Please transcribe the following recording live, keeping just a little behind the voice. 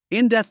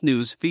In-depth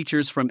news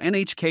features from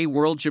NHK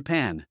World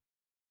Japan.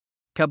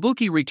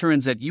 Kabuki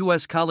returns at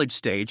U.S. college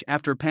stage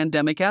after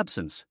pandemic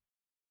absence.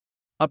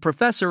 A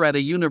professor at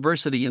a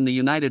university in the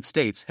United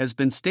States has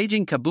been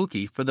staging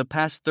Kabuki for the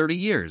past 30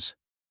 years.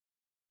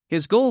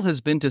 His goal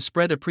has been to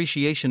spread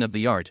appreciation of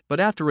the art,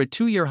 but after a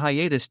 2-year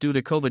hiatus due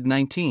to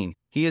COVID-19,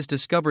 he has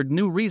discovered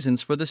new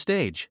reasons for the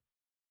stage.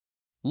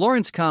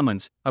 Lawrence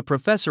Commons, a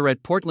professor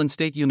at Portland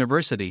State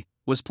University,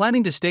 was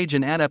planning to stage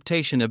an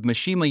adaptation of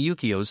Mishima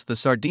Yukio's The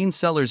Sardine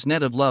Seller's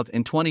Net of Love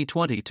in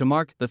 2020 to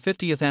mark the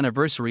 50th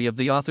anniversary of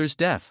the author's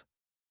death.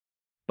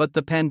 But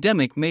the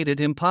pandemic made it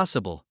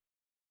impossible.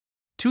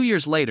 2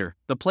 years later,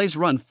 the play's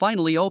run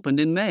finally opened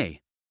in May.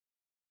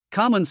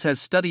 Commons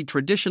has studied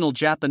traditional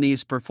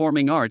Japanese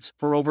performing arts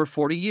for over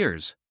 40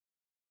 years.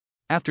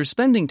 After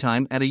spending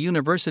time at a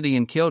university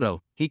in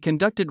Kyoto, he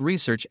conducted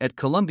research at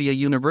Columbia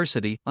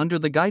University under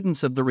the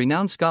guidance of the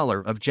renowned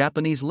scholar of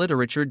Japanese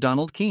literature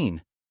Donald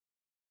Keene.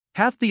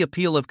 Half the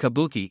appeal of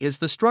Kabuki is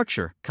the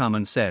structure,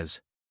 Commons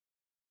says.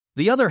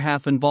 The other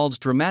half involves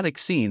dramatic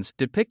scenes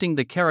depicting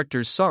the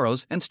characters'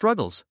 sorrows and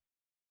struggles.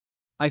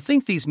 I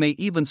think these may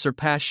even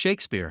surpass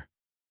Shakespeare.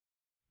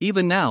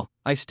 Even now,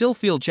 I still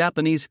feel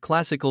Japanese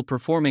classical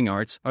performing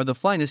arts are the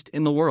finest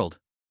in the world.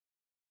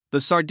 The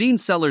Sardine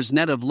Seller's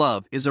Net of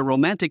Love is a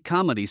romantic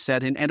comedy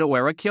set in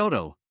Edo-era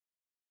Kyoto.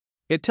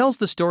 It tells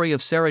the story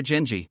of Sara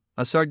Genji,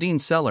 a sardine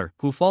seller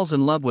who falls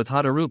in love with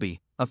Hadarubi,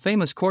 a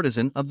famous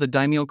courtesan of the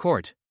daimyo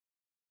court.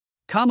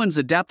 Commons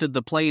adapted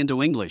the play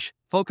into English,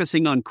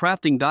 focusing on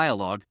crafting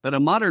dialogue that a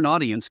modern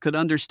audience could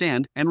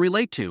understand and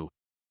relate to.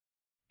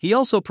 He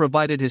also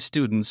provided his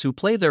students who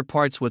play their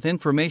parts with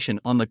information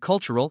on the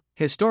cultural,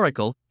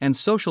 historical, and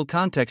social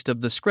context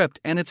of the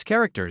script and its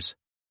characters.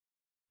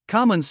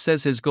 Commons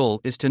says his goal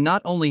is to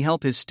not only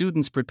help his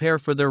students prepare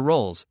for their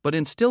roles but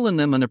instill in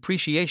them an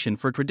appreciation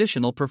for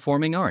traditional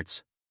performing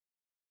arts.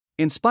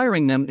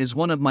 Inspiring them is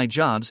one of my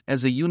jobs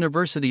as a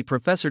university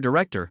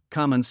professor-director,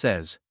 Commons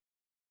says.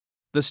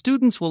 The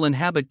students will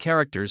inhabit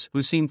characters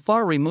who seem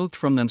far removed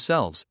from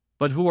themselves,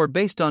 but who are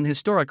based on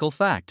historical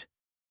fact.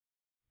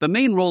 The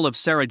main role of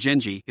Sara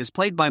Genji is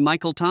played by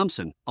Michael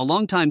Thompson, a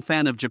longtime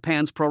fan of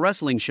Japan's pro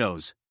wrestling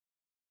shows.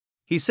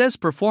 He says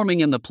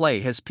performing in the play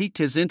has piqued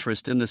his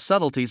interest in the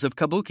subtleties of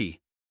Kabuki.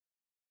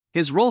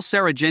 His role,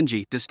 Sara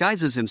Genji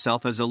disguises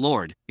himself as a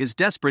lord, is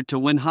desperate to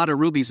win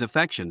Hadarubi's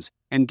affections,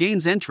 and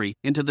gains entry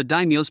into the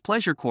daimyo's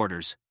pleasure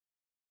quarters.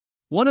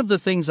 One of the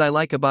things I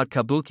like about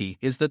Kabuki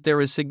is that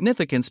there is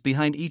significance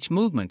behind each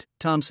movement,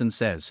 Thompson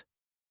says.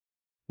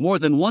 More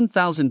than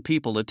 1,000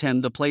 people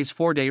attend the play's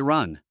 4-day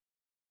run.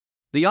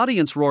 The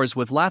audience roars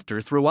with laughter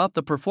throughout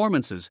the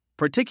performances,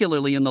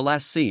 particularly in the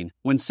last scene,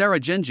 when Sara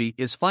Genji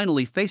is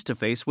finally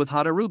face-to-face with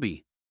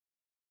Hadarubi.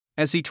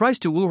 As he tries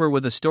to woo her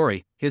with a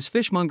story, his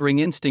fishmongering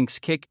instincts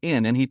kick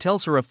in and he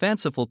tells her a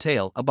fanciful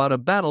tale about a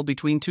battle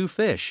between two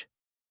fish.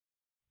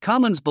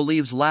 Commons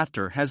believes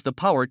laughter has the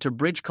power to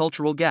bridge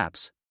cultural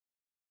gaps.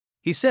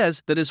 He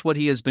says that is what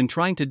he has been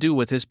trying to do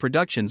with his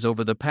productions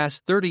over the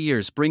past 30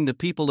 years, bring the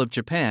people of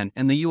Japan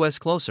and the US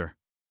closer.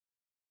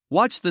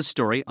 Watch this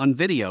story on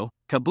video.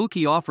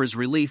 Kabuki offers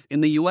relief in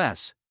the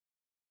US.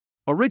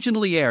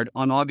 Originally aired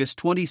on August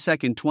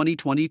 22,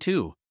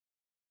 2022.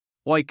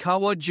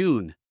 Oikawa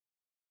Jun.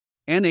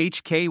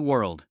 NHK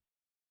World.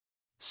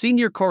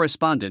 Senior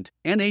Correspondent,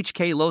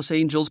 NHK Los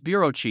Angeles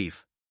Bureau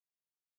Chief.